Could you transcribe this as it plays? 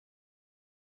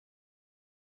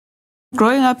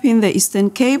Growing up in the Eastern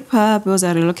Cape, because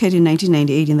I relocated in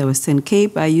 1998 in the Western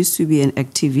Cape, I used to be an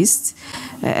activist.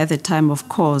 At the time, of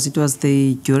course, it was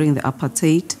during the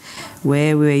apartheid,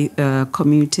 where we were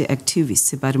community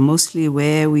activists, but mostly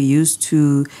where we used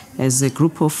to, as a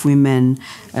group of women,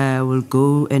 will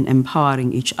go and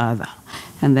empowering each other.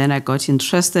 And then I got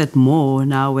interested more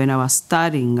now when I was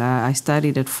studying. I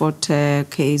studied at Fort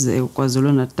Case,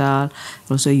 KwaZulu-Natal,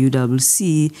 also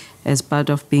UWC, as part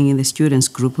of being in the students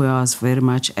group where I was very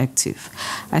much active.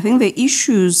 I think the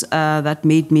issues that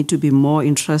made me to be more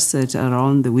interested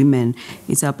around the women,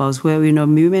 it's about where we know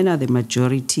women are the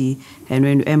majority, and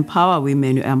when you empower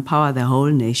women, you empower the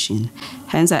whole nation.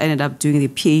 Hence, I ended up doing the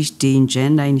PhD in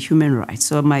gender and human rights.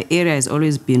 So my area has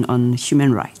always been on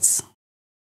human rights.